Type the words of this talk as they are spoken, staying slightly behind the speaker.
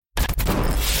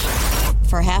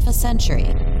For half a century,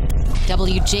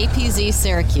 WJPZ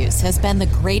Syracuse has been the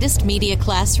greatest media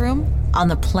classroom on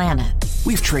the planet.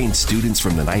 We've trained students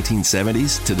from the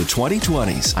 1970s to the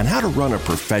 2020s on how to run a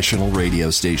professional radio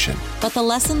station. But the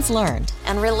lessons learned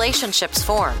and relationships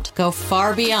formed go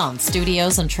far beyond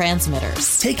studios and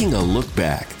transmitters. Taking a look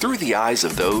back through the eyes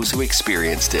of those who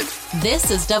experienced it.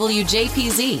 This is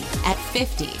WJPZ at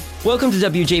 50. Welcome to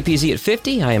WJPZ at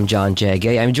 50. I am John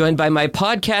Jagay. I'm joined by my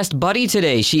podcast buddy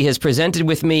today. She has presented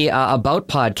with me about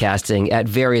podcasting at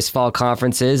various fall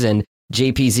conferences and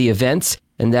JPZ events.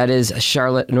 And that is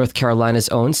Charlotte, North Carolina's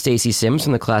own Stacey Sims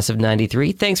from the class of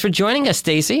 93. Thanks for joining us,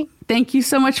 Stacey. Thank you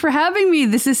so much for having me.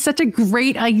 This is such a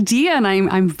great idea, and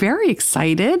I'm very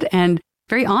excited and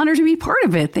very honored to be part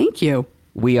of it. Thank you.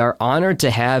 We are honored to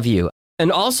have you.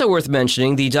 And also worth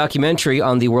mentioning, the documentary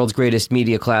on the world's greatest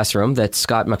media classroom that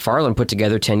Scott McFarlane put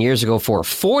together 10 years ago for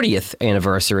 40th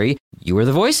anniversary, you were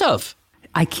the voice of.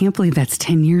 I can't believe that's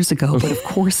 10 years ago, but of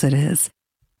course it is.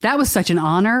 That was such an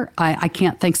honor. I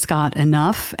can't thank Scott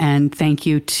enough. And thank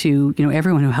you to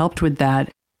everyone who helped with that.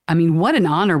 I mean, what an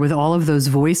honor with all of those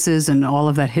voices and all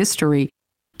of that history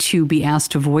to be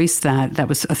asked to voice that. That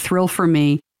was a thrill for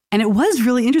me. And it was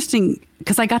really interesting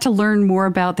because I got to learn more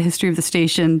about the history of the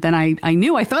station than I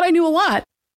knew. I thought I knew a lot.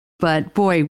 But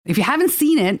boy, if you haven't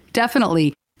seen it,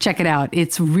 definitely check it out.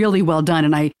 It's really well done.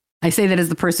 And I say that as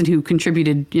the person who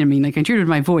contributed, I contributed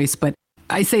my voice, but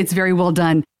I say it's very well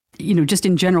done. Just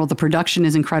in general, the production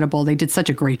is incredible. They did such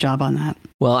a great job on that.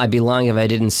 Well, I'd be lying if I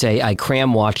didn't say I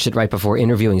cram-watched it right before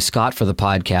interviewing Scott for the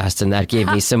podcast, and that gave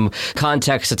me some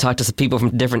context to talk to some people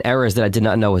from different eras that I did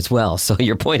not know as well. So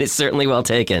your point is certainly well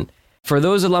taken. For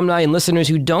those alumni and listeners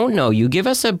who don't know you, give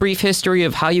us a brief history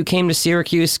of how you came to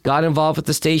Syracuse, got involved with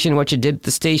the station, what you did at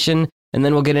the station, and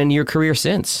then we'll get into your career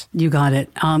since. You got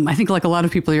it. I think like a lot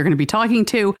of people you're going to be talking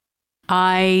to,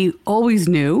 I always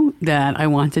knew that I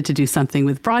wanted to do something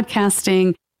with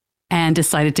broadcasting and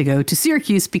decided to go to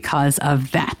Syracuse because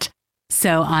of that.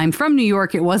 So I'm from New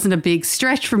York. It wasn't a big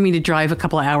stretch for me to drive a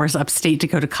couple of hours upstate to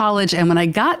go to college. And when I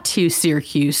got to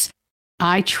Syracuse,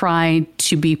 I tried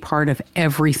to be part of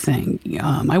everything.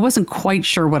 I wasn't quite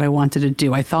sure what I wanted to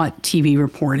do. I thought TV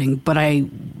reporting, but I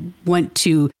went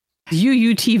to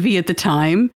UUTV at the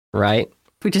time. Right.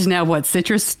 Which is now what,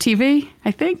 Citrus TV,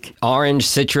 I think? Orange,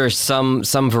 citrus, some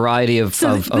variety of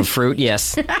fruit,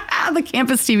 yes. The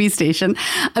campus TV station.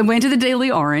 I went to the Daily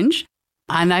Orange,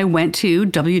 and I went to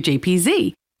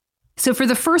WJPZ. So for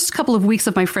the first couple of weeks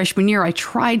of my freshman year, I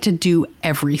tried to do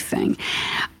everything.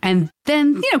 And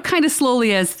then, kind of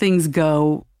slowly as things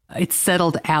go, it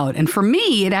settled out. And for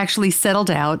me, it actually settled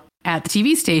out at the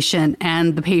TV station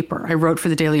and the paper. I wrote for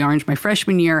the Daily Orange my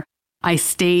freshman year. I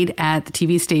stayed at the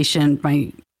TV station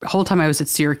my whole time I was at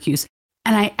Syracuse.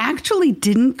 And I actually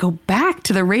didn't go back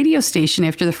to the radio station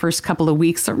after the first couple of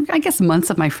weeks, or I guess months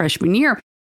of my freshman year.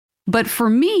 But for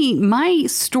me, my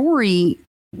story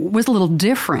was a little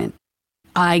different.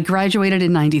 I graduated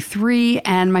in 93,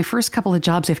 and my first couple of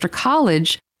jobs after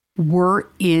college were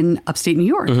in upstate New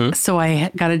York. Mm-hmm. So I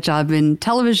got a job in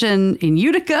television in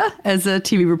Utica as a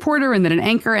TV reporter and then an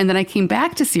anchor. And then I came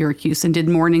back to Syracuse and did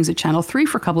mornings at Channel 3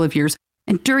 for a couple of years.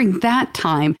 And during that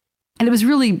time, and it was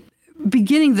really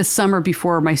beginning the summer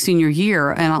before my senior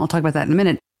year, and I'll talk about that in a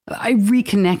minute, I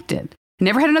reconnected. I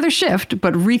never had another shift,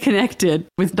 but reconnected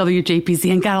with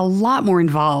WJPZ and got a lot more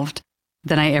involved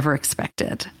than I ever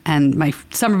expected. And my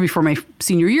summer before my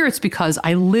senior year, it's because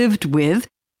I lived with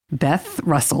Beth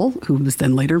Russell, who was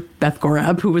then later Beth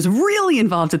Gorab, who was really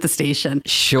involved at the station.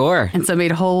 Sure. And so I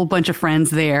made a whole bunch of friends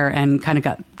there and kind of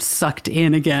got sucked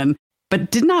in again,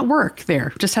 but did not work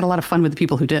there. Just had a lot of fun with the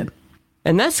people who did.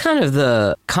 And that's kind of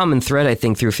the common thread, I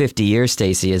think, through 50 years,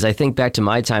 Stacey, as I think back to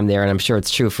my time there, and I'm sure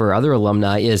it's true for other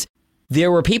alumni, is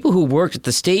there were people who worked at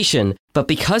the station, but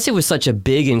because it was such a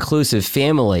big, inclusive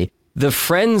family, the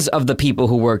friends of the people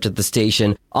who worked at the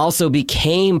station also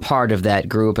became part of that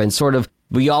group and sort of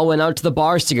we all went out to the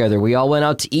bars together. We all went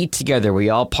out to eat together. We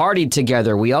all partied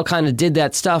together. We all kind of did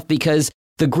that stuff because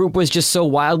the group was just so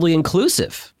wildly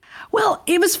inclusive. Well,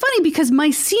 it was funny because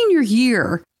my senior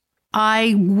year,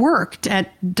 I worked at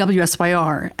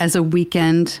WSYR as a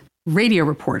weekend radio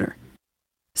reporter.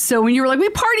 So when you were like, we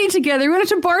partied together, we went out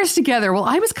to bars together. Well,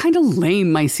 I was kind of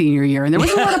lame my senior year. And there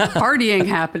wasn't a lot of partying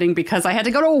happening because I had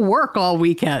to go to work all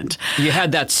weekend. You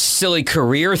had that silly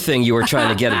career thing you were trying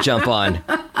to get a jump on.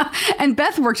 And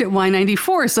Beth worked at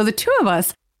Y94. So the two of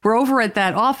us were over at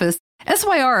that office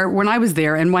SYR, when I was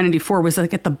there, and Y94 was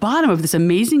like at the bottom of this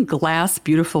amazing glass,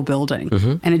 beautiful building.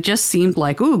 And it just seemed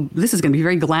like, ooh, this is going to be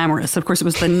very glamorous. Of course, it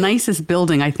was the nicest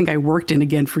building I think I worked in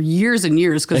again for years and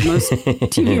years, because most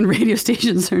TV and radio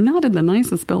stations are not in the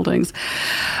nicest buildings.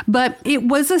 But it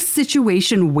was a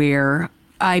situation where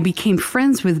I became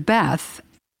friends with Beth.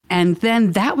 And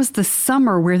then that was the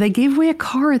summer where they gave away a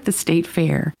car at the state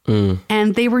fair.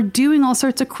 And they were doing all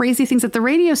sorts of crazy things at the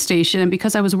radio station. And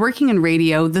because I was working in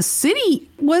radio, the city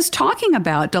was talking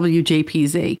about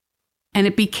WJPZ. And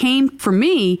it became, for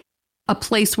me, a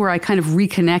place where I kind of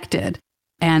reconnected.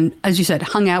 And as you said,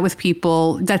 hung out with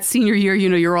people. That senior year,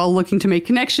 you're all looking to make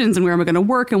connections and where am I going to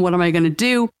work and what am I going to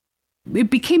do? It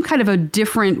became kind of a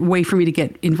different way for me to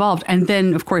get involved. And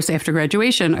then, of course, after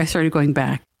graduation, I started going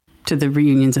back to the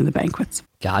reunions and the banquets.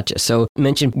 Gotcha. So you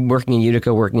mentioned working in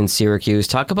Utica, working in Syracuse.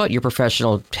 Talk about your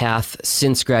professional path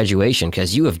since graduation,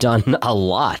 because you have done a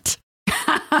lot.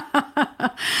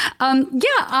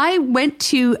 I went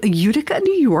to Utica,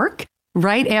 New York,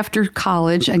 right after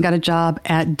college and got a job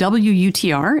at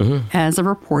WUTR as a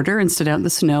reporter and stood out in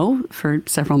the snow for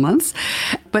several months.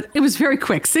 But it was very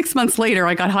quick. 6 months later,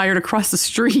 I got hired across the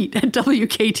street at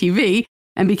WKTV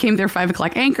and became their 5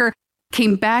 o'clock anchor.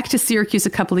 Came back to Syracuse a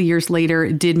couple of years later,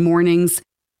 did mornings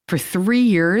for 3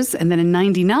 years. And then in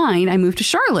 99, I moved to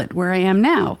Charlotte, where I am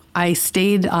now. I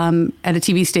stayed at a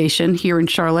TV station here in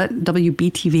Charlotte,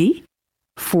 WBTV,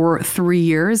 for 3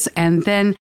 years. And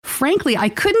then, frankly, I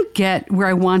couldn't get where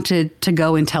I wanted to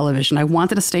go in television. I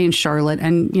wanted to stay in Charlotte.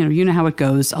 And, you know how it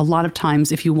goes. A lot of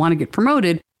times, if you want to get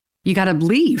promoted, you got to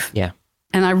leave. Yeah.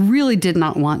 And I really did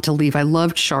not want to leave. I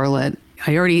loved Charlotte.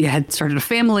 I already had started a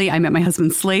family. I met my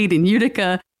husband Slade in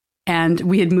Utica, and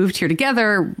we had moved here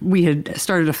together. We had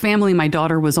started a family. My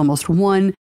daughter was almost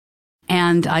 1.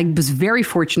 And I was very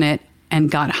fortunate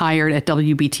and got hired at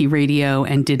WBT Radio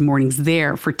and did mornings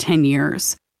there for 10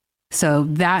 years. So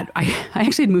that I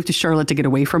actually had moved to Charlotte to get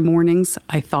away from mornings.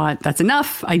 I thought that's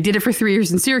enough. I did it for 3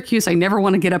 years in Syracuse. I never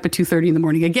want to get up at 2:30 in the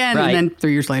morning again. Right. And then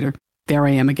 3 years later, there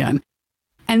I am again.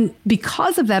 And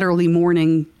because of that early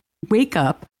morning wake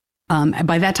up,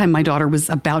 by that time, my daughter was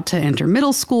about to enter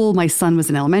middle school. My son was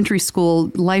in elementary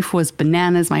school. Life was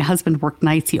bananas. My husband worked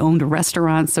nights. He owned a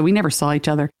restaurant, so we never saw each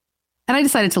other. And I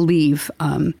decided to leave.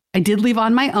 I did leave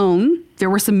on my own. There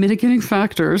were some mitigating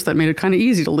factors that made it kind of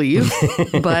easy to leave.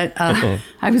 But I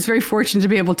was very fortunate to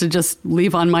be able to just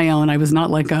leave on my own. I was not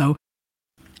let go.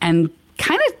 And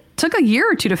kind of took a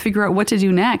year or two to figure out what to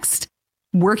do next.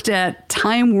 Worked at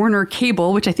Time Warner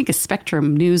Cable, which I think is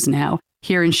Spectrum News now,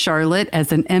 here in Charlotte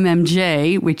as an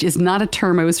MMJ, which is not a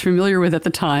term I was familiar with at the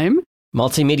time.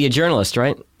 Multimedia journalist,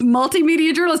 right?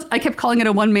 Multimedia journalist. I kept calling it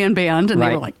a one-man band, and they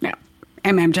were like, no,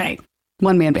 MMJ,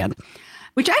 one-man band,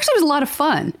 which actually was a lot of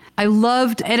fun. I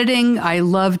loved editing. I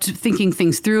loved thinking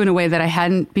things through in a way that I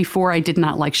hadn't before. I did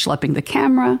not like schlepping the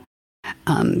camera.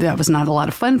 That was not a lot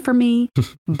of fun for me.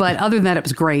 But other than that, it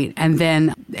was great. And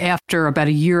then after about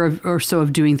a year or so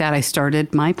of doing that, I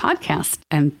started my podcast.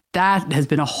 And that has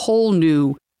been a whole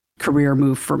new career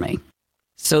move for me.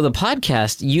 So the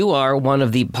podcast, you are one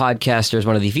of the podcasters,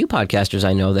 one of the few podcasters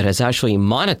I know that has actually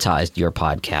monetized your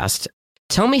podcast.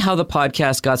 Tell me how the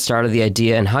podcast got started, the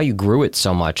idea, and how you grew it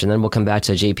so much. And then we'll come back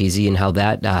to JPZ and how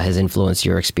that has influenced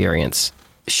your experience.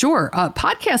 Sure.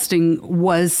 Podcasting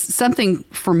was something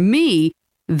for me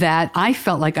that I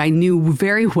felt like I knew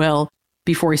very well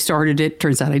before I started it.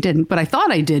 Turns out I didn't, but I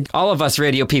thought I did. All of us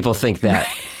radio people think that.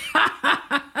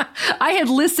 I had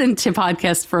listened to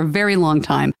podcasts for a very long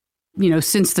time,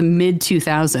 since the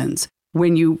mid-2000s,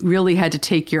 when you really had to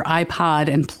take your iPod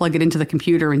and plug it into the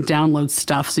computer and download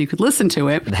stuff so you could listen to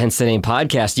it. Hence the name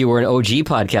podcast. You were an OG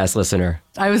podcast listener.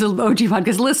 I was an OG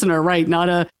podcast listener, right? Not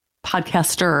a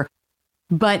podcaster.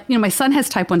 But, my son has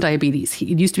type 1 diabetes.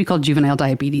 It used to be called juvenile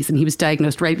diabetes, and he was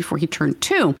diagnosed right before he turned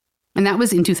 2. And that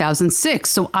was in 2006.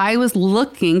 So I was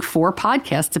looking for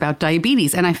podcasts about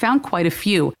diabetes, and I found quite a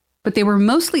few. But they were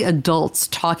mostly adults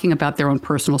talking about their own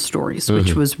personal stories,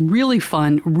 which was really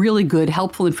fun, really good,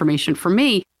 helpful information for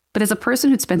me. But as a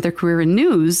person who'd spent their career in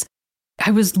news, I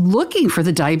was looking for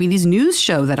the diabetes news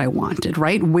show that I wanted,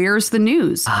 right? Where's the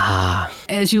news?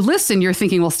 As you listen, you're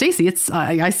thinking, well, Stacey,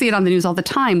 I see it on the news all the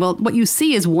time. Well, what you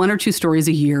see is 1 or 2 stories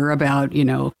a year about,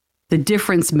 the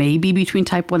difference maybe between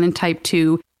type 1 and type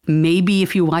 2. Maybe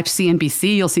if you watch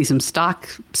CNBC, you'll see some stock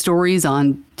stories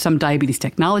on some diabetes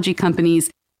technology companies.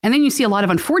 And then you see a lot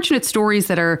of unfortunate stories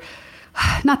that are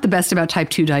not the best about type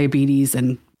 2 diabetes.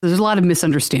 And there's a lot of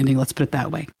misunderstanding, let's put it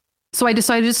that way. So I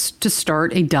decided to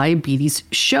start a diabetes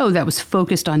show that was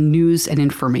focused on news and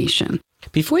information.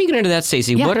 Before you get into that,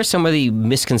 Stacey, what are some of the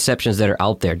misconceptions that are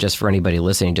out there, just for anybody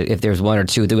listening, if there's 1 or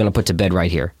 2 they're going to put to bed right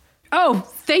here? Oh,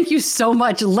 thank you so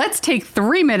much. Let's take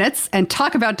 3 minutes and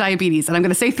talk about diabetes. And I'm going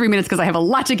to say 3 minutes because I have a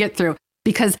lot to get through.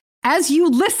 Because as you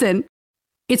listen,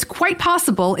 it's quite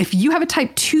possible if you have a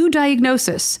type 2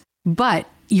 diagnosis, but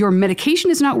your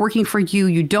medication is not working for you,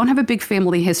 you don't have a big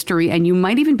family history, and you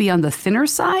might even be on the thinner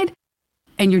side,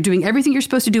 and you're doing everything you're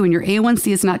supposed to do and your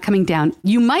A1C is not coming down,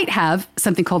 you might have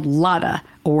something called LADA,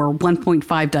 or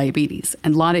 1.5 diabetes.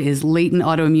 And LADA is latent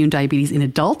autoimmune diabetes in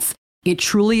adults. It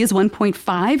truly is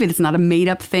 1.5. It is not a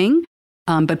made-up thing,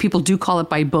 but people do call it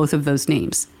by both of those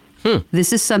names.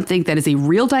 This is something that is a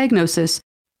real diagnosis.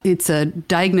 It's a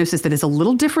diagnosis that is a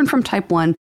little different from type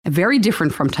 1, very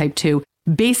different from type 2.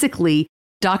 Basically,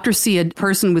 doctors see a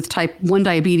person with type 1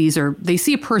 diabetes, or they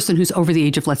see a person who's over the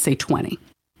age of, let's say, 20.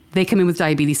 They come in with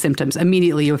diabetes symptoms.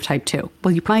 Immediately you have type 2.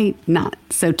 Well, you might not.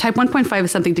 So type 1.5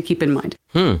 is something to keep in mind.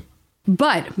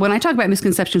 But when I talk about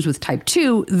misconceptions with type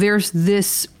 2, there's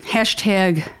this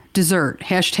hashtag dessert,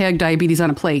 hashtag diabetes on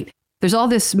a plate. There's all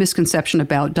this misconception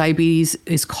about diabetes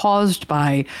is caused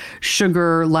by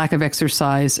sugar, lack of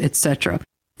exercise, etc.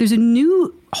 There's a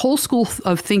new whole school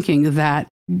of thinking that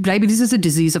diabetes is a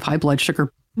disease of high blood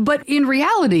sugar. But in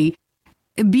reality,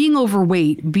 being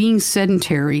overweight, being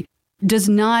sedentary, does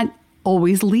not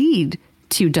always lead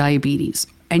to diabetes.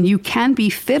 And you can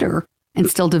be fitter and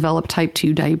still develop type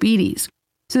 2 diabetes.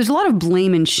 So there's a lot of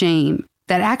blame and shame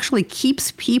that actually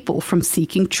keeps people from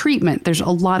seeking treatment. There's a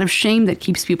lot of shame that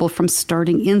keeps people from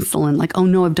starting insulin, like, oh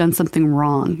no, I've done something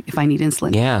wrong if I need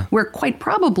insulin. Yeah. Where quite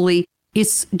probably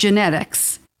it's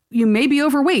genetics. You may be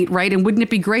overweight, right? And wouldn't it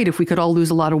be great if we could all lose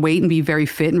a lot of weight and be very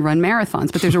fit and run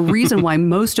marathons? But there's a reason why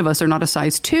most of us are not a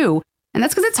size 2. And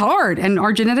that's because it's hard and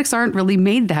our genetics aren't really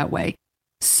made that way.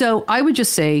 So I would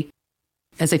just say,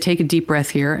 as I take a deep breath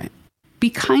here, be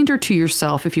kinder to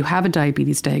yourself if you have a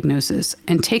diabetes diagnosis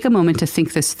and take a moment to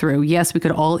think this through. Yes, we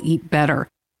could all eat better,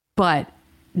 but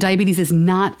diabetes is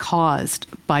not caused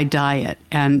by diet.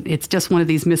 And it's just one of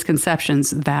these misconceptions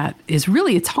that is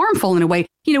really, it's harmful in a way.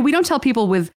 You know, we don't tell people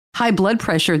with high blood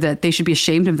pressure that they should be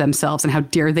ashamed of themselves and how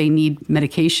dare they need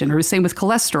medication, or the same with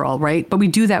cholesterol, right? But we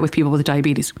do that with people with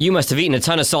diabetes. You must have eaten a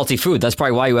ton of salty food. That's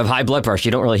probably why you have high blood pressure.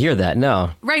 You don't really hear that, no.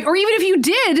 Right, or even if you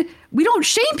did, we don't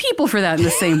shame people for that in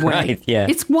the same way. Right, yeah.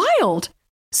 It's wild.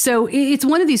 So it's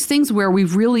one of these things where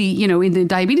we've really, you know, in the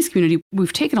diabetes community,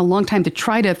 we've taken a long time to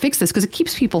try to fix this because it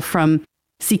keeps people from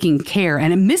seeking care.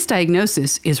 And a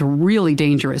misdiagnosis is really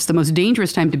dangerous. The most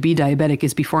dangerous time to be diabetic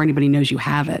is before anybody knows you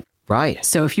have it. Right.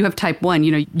 So if you have type 1,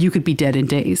 you know, you could be dead in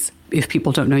days if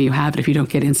people don't know you have it, if you don't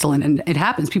get insulin. And it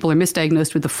happens. People are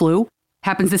misdiagnosed with the flu.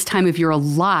 Happens this time of year a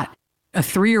lot. A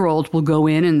 3-year-old will go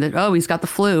in and, oh, he's got the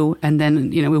flu. And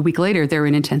then, you know, a week later, they're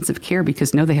in intensive care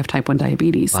because, no, they have type 1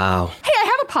 diabetes. Wow. Hey, I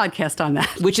have a podcast on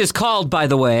that. Which is called, by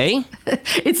the way...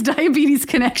 It's Diabetes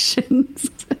Connections.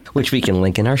 Which we can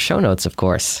link in our show notes, of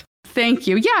course. Thank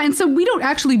you. Yeah, and so we don't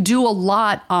actually do a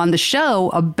lot on the show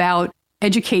about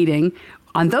educating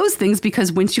on those things because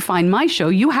once you find my show,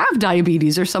 you have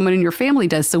diabetes or someone in your family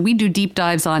does. So we do deep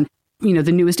dives on, you know,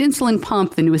 the newest insulin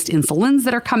pump, the newest insulins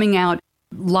that are coming out,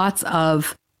 lots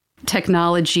of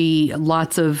technology,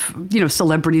 lots of, you know,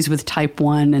 celebrities with type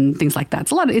 1 and things like that.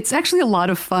 It's actually a lot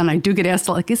of fun. I do get asked,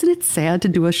 like, isn't it sad to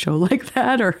do a show like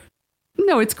that? Or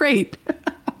no, it's great.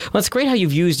 Well, it's great how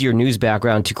you've used your news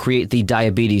background to create the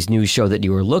diabetes news show that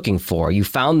you were looking for. You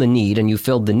found the need and you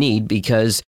filled the need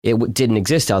because it didn't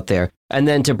exist out there. And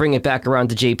then to bring it back around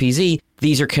to JPZ,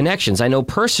 these are connections. I know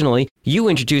personally, you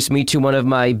introduced me to one of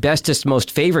my bestest,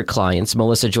 most favorite clients,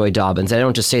 Melissa Joy Dobbins. I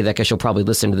don't just say that because she'll probably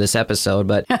listen to this episode,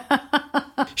 but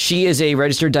she is a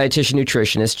registered dietitian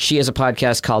nutritionist. She has a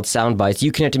podcast called Sound Bites.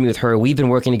 You connected me with her. We've been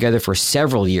working together for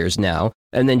several years now.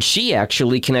 And then she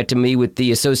actually connected me with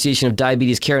the Association of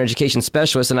Diabetes Care and Education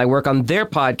Specialists, and I work on their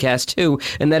podcast too.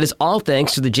 And that is all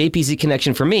thanks to the JPZ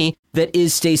connection for me that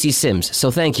is Stacey Sims. So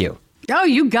thank you. Oh,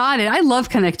 you got it. I love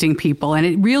connecting people. And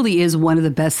it really is one of the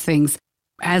best things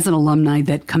as an alumni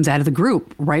that comes out of the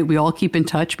group, right? We all keep in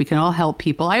touch. We can all help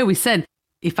people. I always said,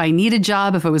 if I need a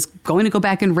job, if I was going to go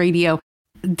back in radio,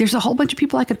 there's a whole bunch of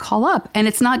people I could call up. And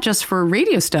it's not just for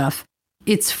radio stuff.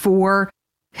 It's for,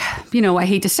 you know, I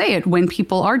hate to say it, when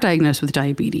people are diagnosed with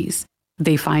diabetes,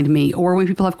 they find me. Or when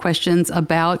people have questions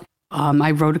about,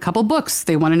 I wrote a couple books,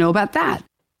 they want to know about that.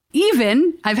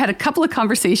 Even, I've had a couple of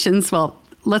conversations, well,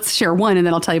 let's share one and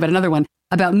then I'll tell you about another one,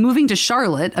 about moving to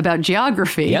Charlotte, about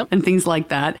geography and things like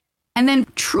that. And then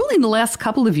truly in the last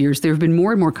couple of years, there have been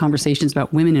more and more conversations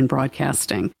about women in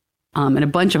broadcasting. And a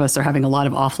bunch of us are having a lot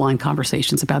of offline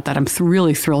conversations about that. I'm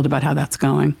really thrilled about how that's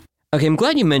going. Okay, I'm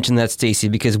glad you mentioned that, Stacey,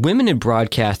 because women in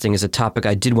broadcasting is a topic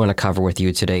I did want to cover with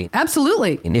you today.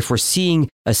 Absolutely. And if we're seeing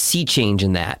a sea change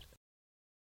in that.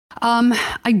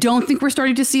 I don't think we're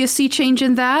starting to see a sea change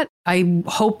in that. I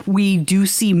hope we do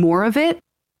see more of it.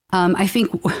 I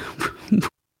think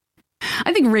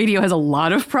radio has a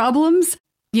lot of problems.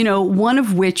 One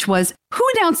of which was, who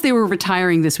announced they were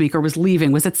retiring this week or was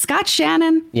leaving? Was it Scott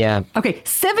Shannon? Yeah. Okay,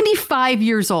 75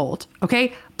 years old.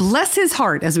 Okay, bless his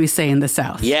heart, as we say in the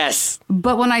South. Yes.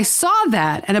 But when I saw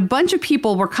that, and a bunch of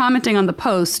people were commenting on the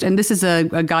post, and this is a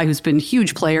guy who's been a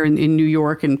huge player in New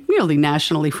York and really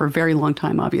nationally for a very long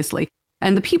time, obviously.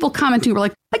 And the people commenting were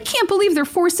like, I can't believe they're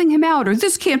forcing him out, or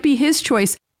this can't be his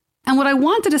choice. And what I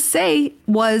wanted to say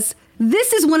was,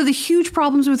 this is one of the huge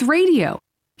problems with radio.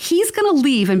 He's going to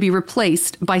leave and be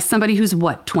replaced by somebody who's,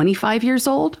 25 years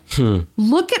old?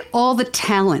 Look at all the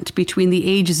talent between the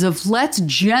ages of, let's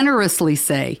generously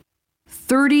say,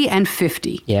 30 and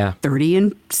 50. Yeah. 30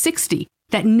 and 60.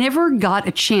 That never got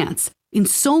a chance in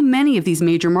so many of these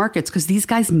major markets because these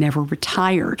guys never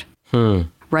retired.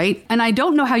 Right? And I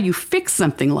don't know how you fix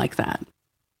something like that.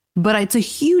 But it's a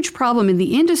huge problem in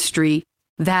the industry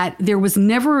that there was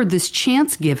never this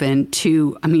chance given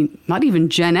to, not even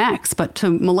Gen X, but to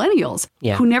millennials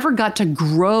who never got to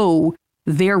grow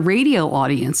their radio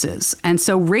audiences. And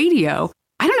so radio,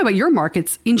 I don't know about your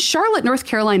markets, in Charlotte, North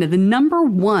Carolina, the number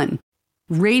one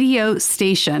radio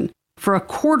station for a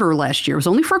quarter last year, it was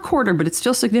only for a quarter, but it's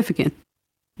still significant,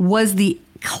 was the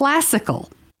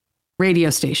classical radio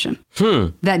station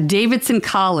that Davidson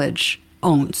College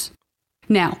owns.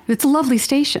 Now, it's a lovely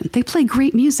station. They play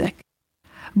great music.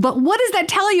 But what does that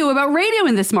tell you about radio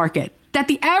in this market? That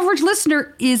the average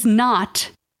listener is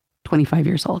not 25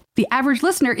 years old. The average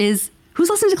listener is, who's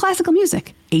listening to classical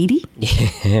music? 80?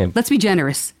 Let's be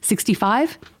generous.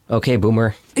 65? Okay,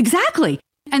 boomer. Exactly.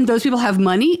 And those people have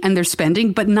money and they're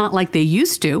spending, but not like they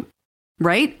used to,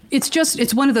 right?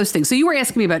 It's one of those things. So you were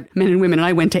asking me about men and women, and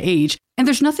I went to age. And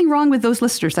there's nothing wrong with those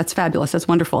listeners. That's fabulous. That's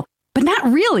wonderful. But not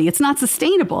really. It's not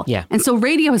sustainable. Yeah. And so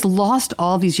radio has lost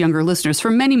all these younger listeners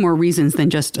for many more reasons than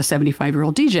just a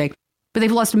 75-year-old DJ. But they've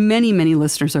lost many, many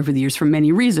listeners over the years for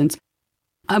many reasons.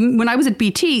 When I was at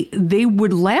BT, they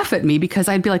would laugh at me because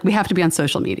I'd be like, we have to be on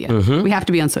social media. We have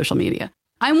to be on social media.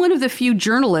 I'm one of the few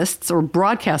journalists or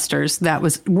broadcasters that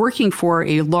was working for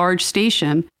a large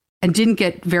station and didn't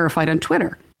get verified on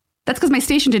Twitter. That's because my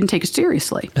station didn't take it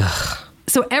seriously.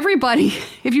 So everybody,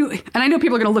 and I know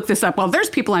people are going to look this up. Well, there's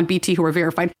people on BT who are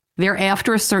verified. They're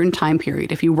after a certain time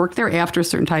period. If you work there after a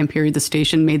certain time period, the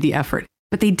station made the effort.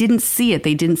 But they didn't see it.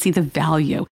 They didn't see the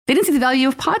value. They didn't see the value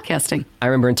of podcasting. I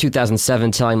remember in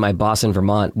 2007 telling my boss in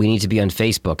Vermont, we need to be on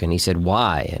Facebook. And he said,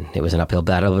 why? And it was an uphill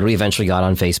battle, but we eventually got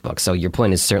on Facebook. So your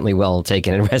point is certainly well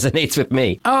taken and resonates with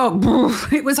me. Oh,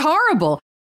 it was horrible.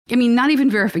 Not even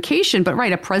verification, but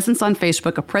right, a presence on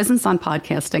Facebook, a presence on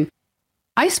podcasting.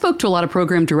 I spoke to a lot of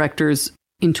program directors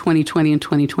in 2020 and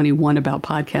 2021 about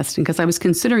podcasting because I was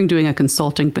considering doing a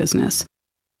consulting business.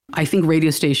 I think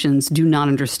radio stations do not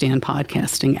understand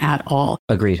podcasting at all.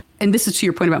 Agreed. And this is to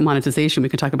your point about monetization. We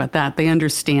could talk about that. They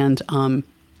understand how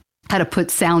to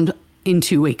put sound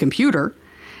into a computer.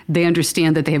 They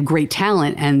understand that they have great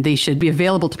talent and they should be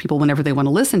available to people whenever they want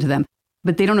to listen to them.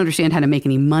 But they don't understand how to make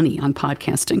any money on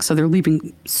podcasting. So they're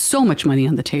leaving so much money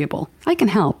on the table. I can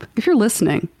help. If you're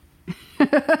listening,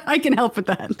 I can help with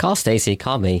that. Call Stacey.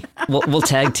 Call me. We'll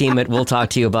tag team it. We'll talk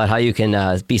to you about how you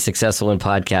can be successful in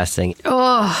podcasting.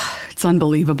 Oh, it's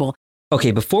unbelievable.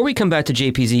 Okay, before we come back to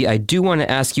JPZ, I do want to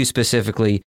ask you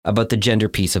specifically about the gender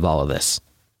piece of all of this.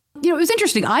 It was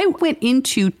interesting. I went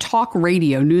into talk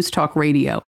radio, news talk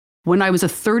radio, when I was a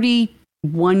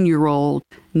 31-year-old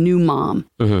new mom,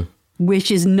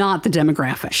 which is not the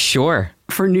demographic. Sure.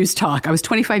 For news talk. I was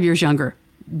 25 years younger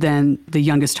than the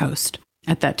youngest host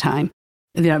at that time.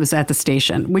 That was at the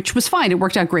station, which was fine. It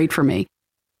worked out great for me.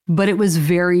 But it was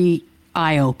very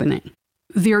eye-opening.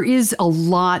 There's a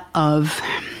lot of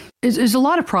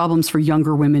problems for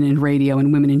younger women in radio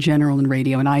and women in general in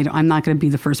radio. And I'm not going to be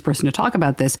the first person to talk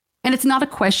about this. And it's not a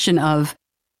question of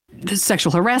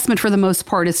sexual harassment for the most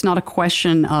part. It's not a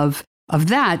question of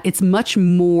that. It's much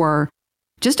more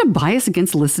just a bias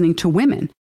against listening to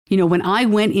women. When I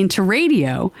went into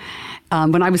radio,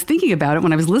 when I was thinking about it,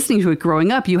 when I was listening to it growing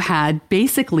up, you had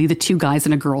basically the two guys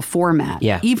and a girl format.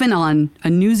 Yeah. Even on a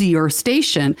newsier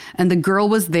station. And the girl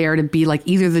was there to be like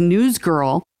either the news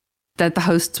girl that the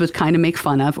hosts would kind of make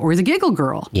fun of, or the giggle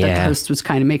girl that the hosts would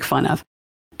kind of make fun of.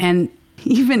 And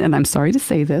I'm sorry to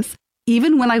say this,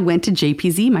 even when I went to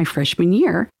JPZ my freshman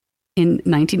year in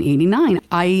 1989,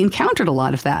 I encountered a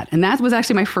lot of that. And that was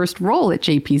actually my first role at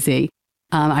JPZ.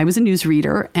 I was a news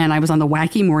reader and I was on the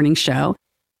wacky morning show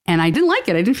and I didn't like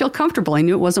it. I didn't feel comfortable. I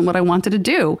knew it wasn't what I wanted to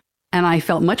do. and I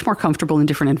felt much more comfortable in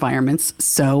different environments.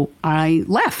 So I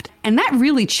left. And that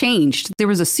really changed. There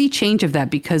was a sea change of that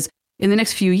because in the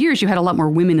next few years, you had a lot more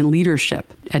women in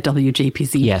leadership at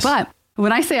WJPZ. Yes. But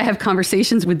when I say I have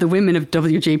conversations with the women of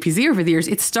WJPZ over the years,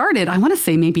 it started, I want to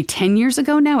say maybe 10 years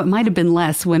ago now. It might have been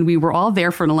less, when we were all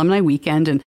there for an alumni weekend.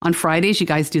 And on Fridays, you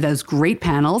guys do those great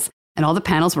panels, and all the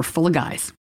panels were full of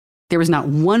guys. There was not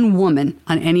one woman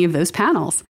on any of those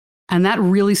panels. And that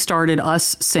really started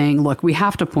us saying, look, we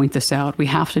have to point this out. We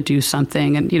have to do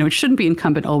something. And, it shouldn't be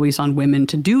incumbent always on women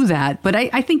to do that. But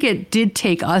I think it did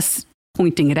take us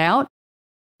pointing it out.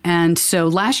 And so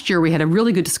last year, we had a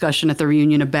really good discussion at the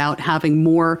reunion about having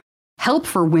more help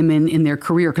for women in their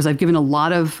career, because I've given a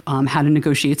lot of how to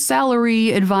negotiate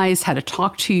salary advice, how to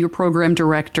talk to your program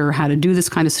director, how to do this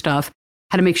kind of stuff,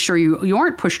 how to make sure you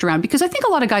aren't pushed around. Because I think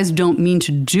a lot of guys don't mean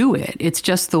to do it. It's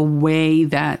just the way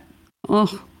that,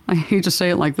 I hate to say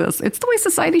it like this, it's the way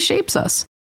society shapes us.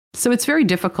 So it's very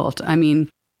difficult. I mean,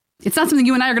 it's not something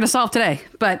you and I are going to solve today,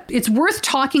 but it's worth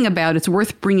talking about. It's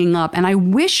worth bringing up. And I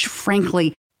wish,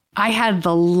 frankly, I had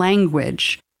the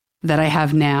language that I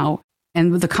have now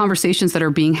and the conversations that are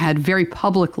being had very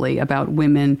publicly about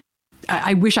women.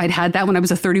 I wish I'd had that when I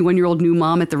was a 31-year-old new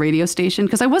mom at the radio station,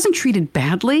 because I wasn't treated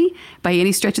badly by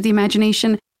any stretch of the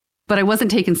imagination, but I wasn't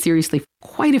taken seriously for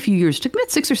quite a few years. It took me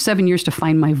 6 or 7 years to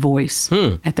find my voice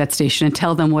at that station and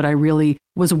tell them what I really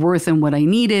was worth and what I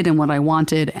needed and what I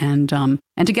wanted, and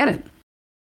to get it.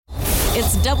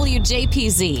 It's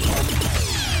WJPZ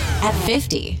at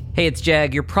 50. Hey, it's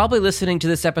Jag. You're probably listening to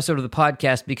this episode of the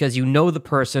podcast because you know the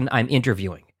person I'm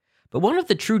interviewing. But one of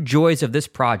the true joys of this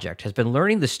project has been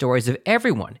learning the stories of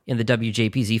everyone in the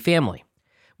WJPZ family.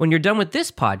 When you're done with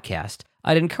this podcast,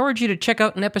 I'd encourage you to check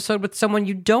out an episode with someone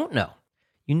you don't know.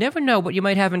 You never know what you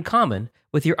might have in common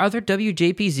with your other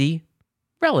WJPZ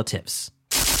relatives.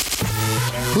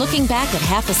 Looking back at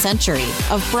half a century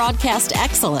of broadcast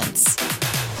excellence.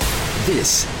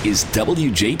 This is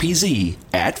WJPZ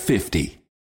at 50.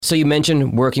 So you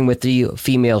mentioned working with the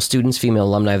female students, female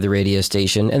alumni of the radio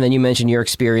station, and then you mentioned your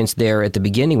experience there at the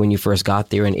beginning when you first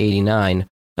got there in '89.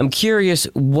 I'm curious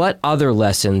what other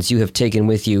lessons you have taken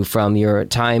with you from your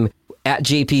time at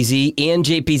JPZ and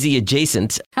JPZ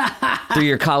adjacent through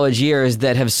your college years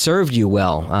that have served you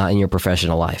well in your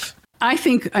professional life. I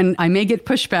think, and I may get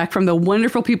pushback from the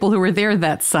wonderful people who were there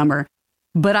that summer,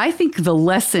 but I think the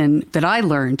lesson that I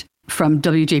learned from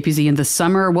WJPZ in the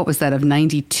summer, what was that, of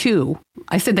 92?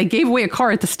 I said they gave away a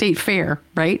car at the state fair,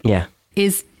 right? Yeah.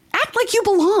 Is act like you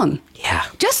belong. Yeah.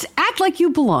 Just act like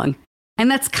you belong.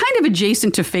 And that's kind of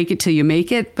adjacent to fake it till you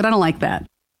make it, but I don't like that.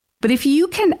 But if you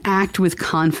can act with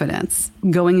confidence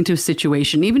going into a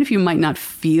situation, even if you might not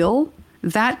feel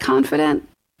that confident,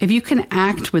 if you can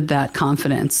act with that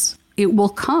confidence, it will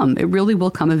come. It really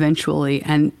will come eventually.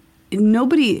 And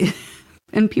nobody...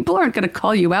 And people aren't going to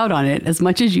call you out on it as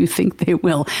much as you think they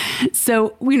will. So,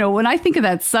 when I think of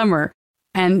that summer,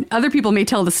 and other people may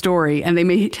tell the story and they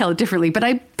may tell it differently, but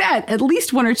I bet at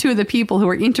least one or two of the people who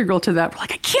are integral to that were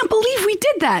like, I can't believe we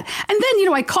did that. And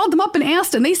then, I called them up and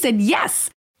asked, and they said yes.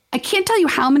 I can't tell you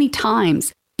how many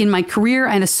times in my career,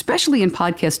 and especially in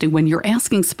podcasting, when you're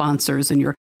asking sponsors and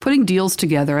you're putting deals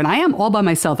together, and I am all by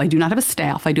myself. I do not have a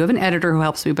staff. I do have an editor who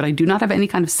helps me, but I do not have any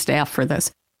kind of staff for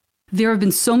this. There have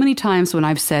been so many times when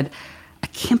I've said, I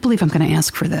can't believe I'm going to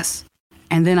ask for this.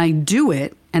 And then I do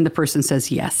it, and the person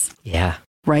says yes. Yeah.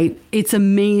 Right? It's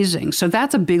amazing. So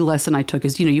that's a big lesson I took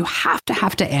is, you have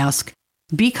to ask,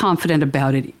 be confident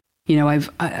about it.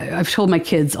 I've told my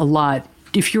kids a lot,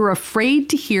 if you're afraid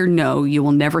to hear no, you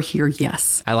will never hear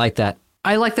yes. I like that.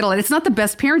 I like that a lot. It's not the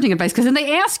best parenting advice because then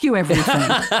they ask you everything.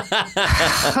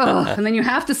 And then you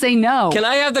have to say no. Can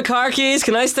I have the car keys?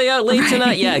 Can I stay out late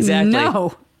tonight? Yeah, exactly.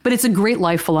 No. But it's a great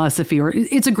life philosophy, or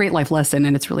it's a great life lesson,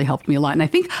 and it's really helped me a lot. And I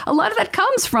think a lot of that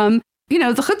comes from, the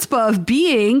chutzpah of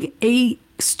being a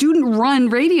student-run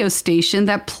radio station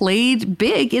that played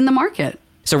big in the market.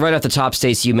 So right off the top,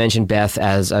 Stacey, you mentioned Beth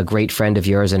as a great friend of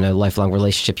yours and a lifelong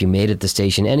relationship you made at the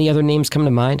station. Any other names come to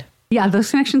mind? Yeah,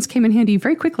 those connections came in handy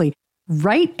very quickly.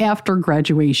 Right after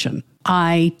graduation,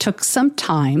 I took some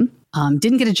time,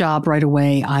 didn't get a job right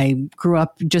away. I grew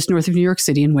up just north of New York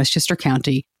City in Westchester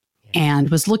County, and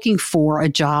was looking for a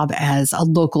job as a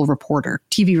local reporter,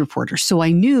 TV reporter. So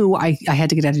I knew I had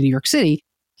to get out of New York City.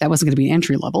 That wasn't going to be an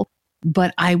entry level.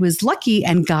 But I was lucky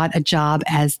and got a job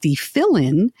as the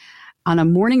fill-in on a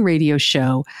morning radio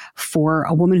show for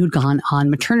a woman who'd gone on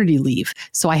maternity leave.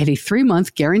 So I had a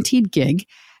 3-month guaranteed gig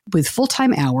with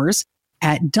full-time hours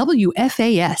at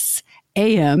WFAS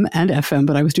AM and FM,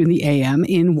 but I was doing the AM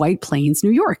in White Plains,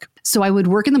 New York. So I would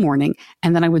work in the morning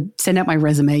and then I would send out my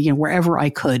resume, wherever I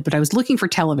could. But I was looking for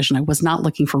television. I was not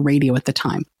looking for radio at the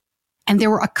time. And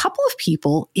there were a couple of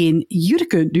people in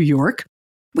Utica, New York,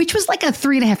 which was like a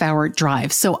 3.5-hour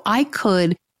drive. So I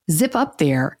could zip up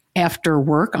there after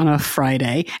work on a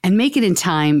Friday and make it in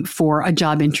time for a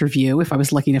job interview if I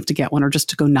was lucky enough to get one, or just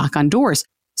to go knock on doors.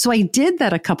 So I did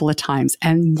that a couple of times.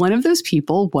 And one of those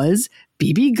people was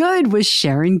BB Good, was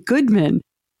Sharon Goodman.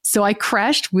 So I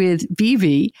crashed with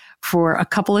BB for a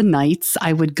couple of nights.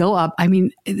 I would go up. I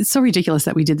mean, it's so ridiculous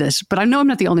that we did this, but I know I'm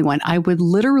not the only one. I would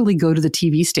literally go to the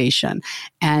TV station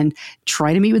and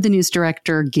try to meet with the news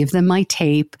director, give them my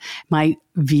tape, my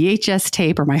VHS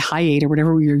tape or my Hi 8 or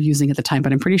whatever we were using at the time,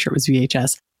 but I'm pretty sure it was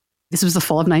VHS. This was the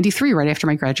fall of 93, right after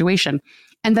my graduation.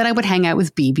 And then I would hang out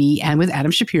with BB and with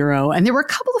Adam Shapiro. And there were a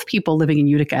couple of people living in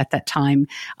Utica at that time.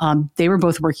 They were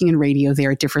both working in radio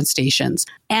there at different stations.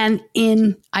 And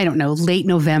in, late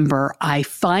November, I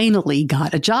finally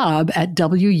got a job at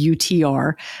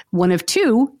WUTR, one of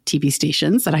two TV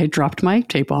stations that I had dropped my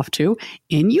tape off to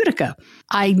in Utica.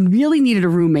 I really needed a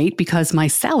roommate because my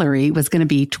salary was going to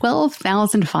be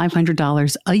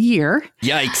 $12,500 a year.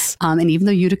 Yikes. And even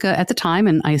though Utica at the time,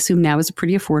 and I assume now is a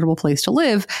pretty affordable place to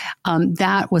live,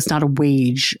 that was not a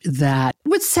wage that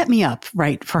would set me up,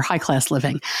 right, for high class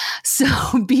living. So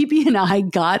BB and I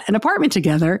got an apartment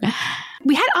together.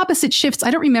 We had opposite shifts.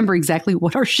 I don't remember exactly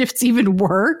what our shifts even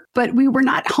were, but we were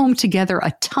not home together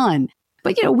a ton.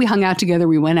 But, we hung out together.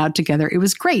 We went out together. It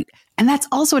was great. And that's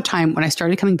also a time when I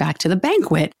started coming back to the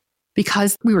banquet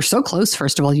because we were so close,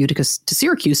 first of all, Utica to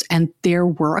Syracuse, and there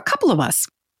were a couple of us.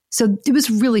 So it was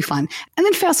really fun. And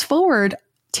then fast forward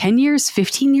 10 years,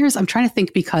 15 years, I'm trying to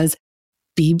think, because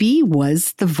BB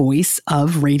was the voice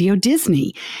of Radio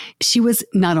Disney. She was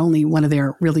not only one of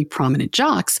their really prominent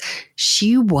jocks,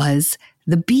 she was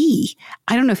the Bee.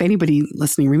 I don't know if anybody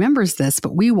listening remembers this,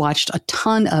 but we watched a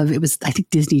ton of, it was, I think,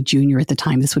 Disney Junior at the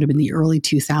time. This would have been the early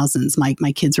 2000s.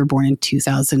 My kids were born in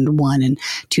 2001 and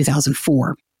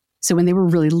 2004. So when they were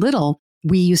really little,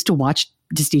 we used to watch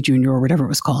Disney Junior or whatever it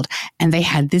was called. And they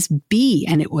had this Bee,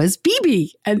 and it was BB.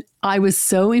 And I was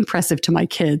so impressive to my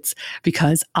kids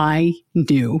because I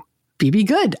knew BB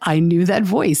Good. I knew that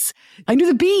voice. I knew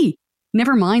the Bee.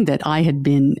 Never mind that I had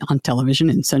been on television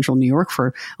in central New York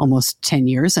for almost 10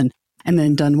 years and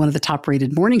then done one of the top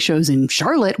rated morning shows in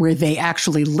Charlotte where they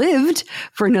actually lived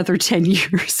for another 10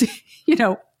 years.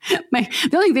 The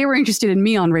only thing they were interested in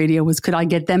me on radio was, could I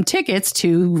get them tickets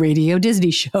to Radio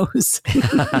Disney shows?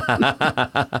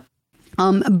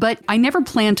 But I never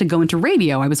planned to go into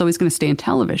radio. I was always going to stay in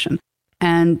television.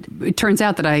 And it turns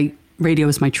out that radio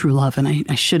is my true love, and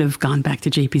I should have gone back to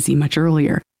JPZ much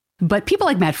earlier. But people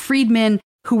like Matt Friedman,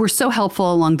 who were so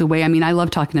helpful along the way. I mean, I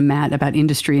love talking to Matt about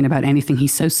industry and about anything.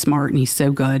 He's so smart and he's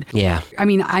so good. Yeah. I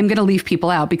mean, I'm going to leave people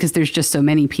out because there's just so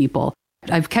many people.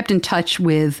 I've kept in touch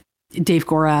with Dave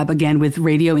Gorab, again, with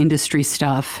radio industry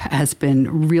stuff, has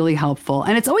been really helpful.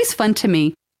 And it's always fun to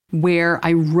me where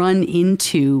I run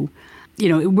into,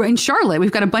 we're in Charlotte,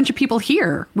 we've got a bunch of people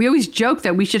here. We always joke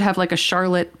that we should have like a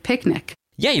Charlotte picnic.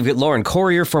 Yeah, you've got Lauren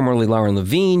Corrier, formerly Lauren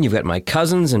Levine. You've got my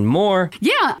cousins and more.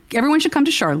 Yeah, everyone should come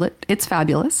to Charlotte. It's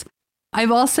fabulous. I've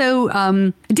also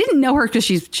didn't know her because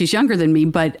she's younger than me,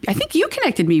 but I think you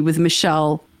connected me with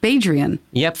Michelle Badrian.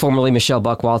 Yep, formerly Michelle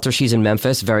Buckwalter. She's in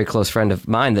Memphis, very close friend of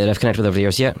mine that I've connected with over the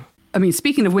years. Yeah. I mean,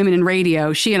 speaking of women in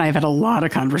radio, she and I have had a lot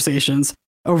of conversations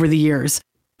over the years.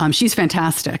 She's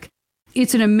fantastic.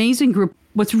 It's an amazing group.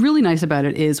 What's really nice about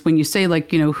it is when you say, like,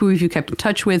 who have you kept in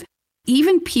touch with?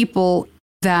 Even people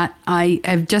that I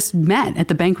have just met at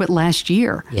the banquet last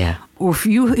year. Yeah. Or if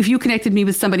you connected me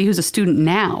with somebody who's a student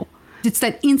now, it's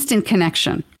that instant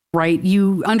connection, right?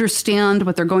 You understand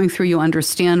what they're going through. You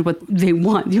understand what they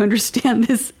want. You understand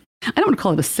this. I don't want to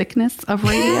call it a sickness of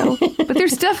radio, but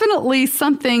there's definitely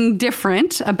something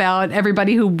different about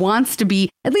everybody who wants to be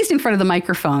at least in front of the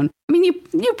microphone. I mean,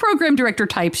 you program director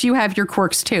types, you have your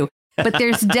quirks too, but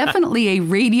there's definitely a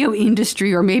radio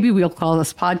industry, or maybe we'll call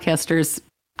us podcasters.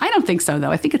 I don't think so,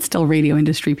 though. I think it's still radio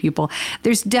industry people.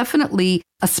 There's definitely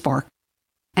a spark.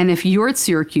 And if you're at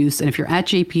Syracuse and if you're at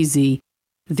JPZ,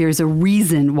 there's a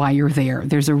reason why you're there.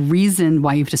 There's a reason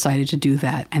why you've decided to do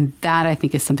that. And that, I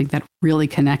think, is something that really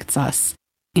connects us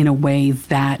in a way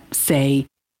that, say,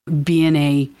 being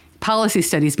a policy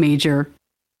studies major,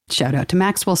 shout out to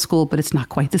Maxwell School, but it's not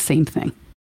quite the same thing.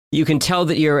 You can tell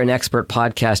that you're an expert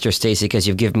podcaster, Stacey, because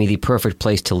you've given me the perfect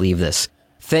place to leave this.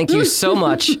 Thank you so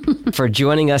much for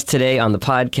joining us today on the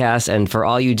podcast and for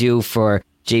all you do for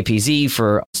JPZ,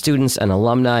 for students and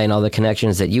alumni and all the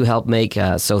connections that you help make.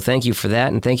 So thank you for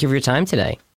that. And thank you for your time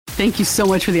today. Thank you so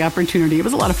much for the opportunity. It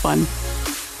was a lot of fun.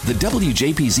 The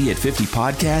WJPZ at 50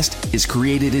 podcast is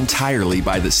created entirely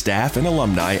by the staff and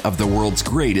alumni of the world's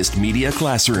greatest media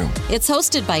classroom. It's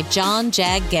hosted by John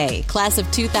Jag Gay, class of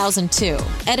 2002.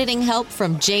 Editing help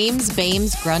from James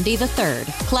Bames Grundy III,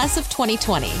 class of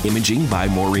 2020. Imaging by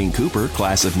Maureen Cooper,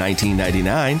 class of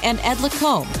 1999. And Ed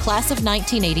Lacombe, class of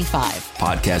 1985.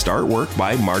 Podcast artwork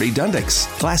by Marty Dundix,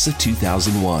 class of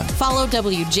 2001. Follow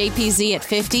WJPZ at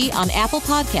 50 on Apple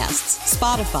Podcasts,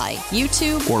 Spotify,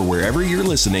 YouTube, or wherever you're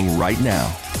listening right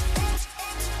now.